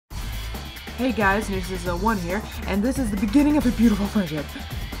Hey guys, Newses01 here, and this is the beginning of a beautiful friendship.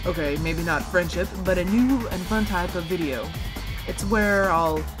 Okay, maybe not friendship, but a new and fun type of video. It's where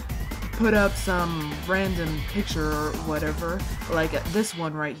I'll put up some random picture or whatever, like this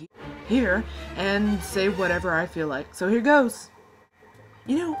one right here, and say whatever I feel like. So here goes.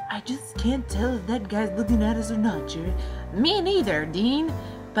 You know, I just can't tell if that guy's looking at us or not, Jerry. Me neither, Dean.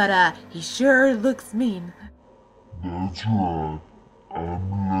 But, he sure looks mean. That's right.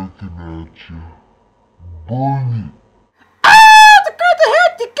 I'm looking at you. Bunny!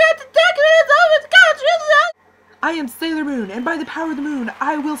 I am Sailor Moon, and by the power of the moon,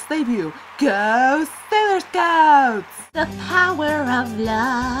 I will save you. Go, Sailor Scouts! The power of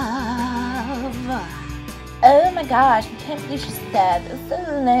love. Oh my gosh, I can't believe she said this is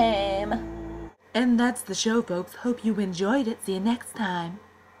the name. And that's the show, folks. Hope you enjoyed it. See you next time.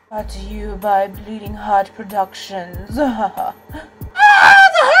 Brought to you by Bleeding Heart Productions.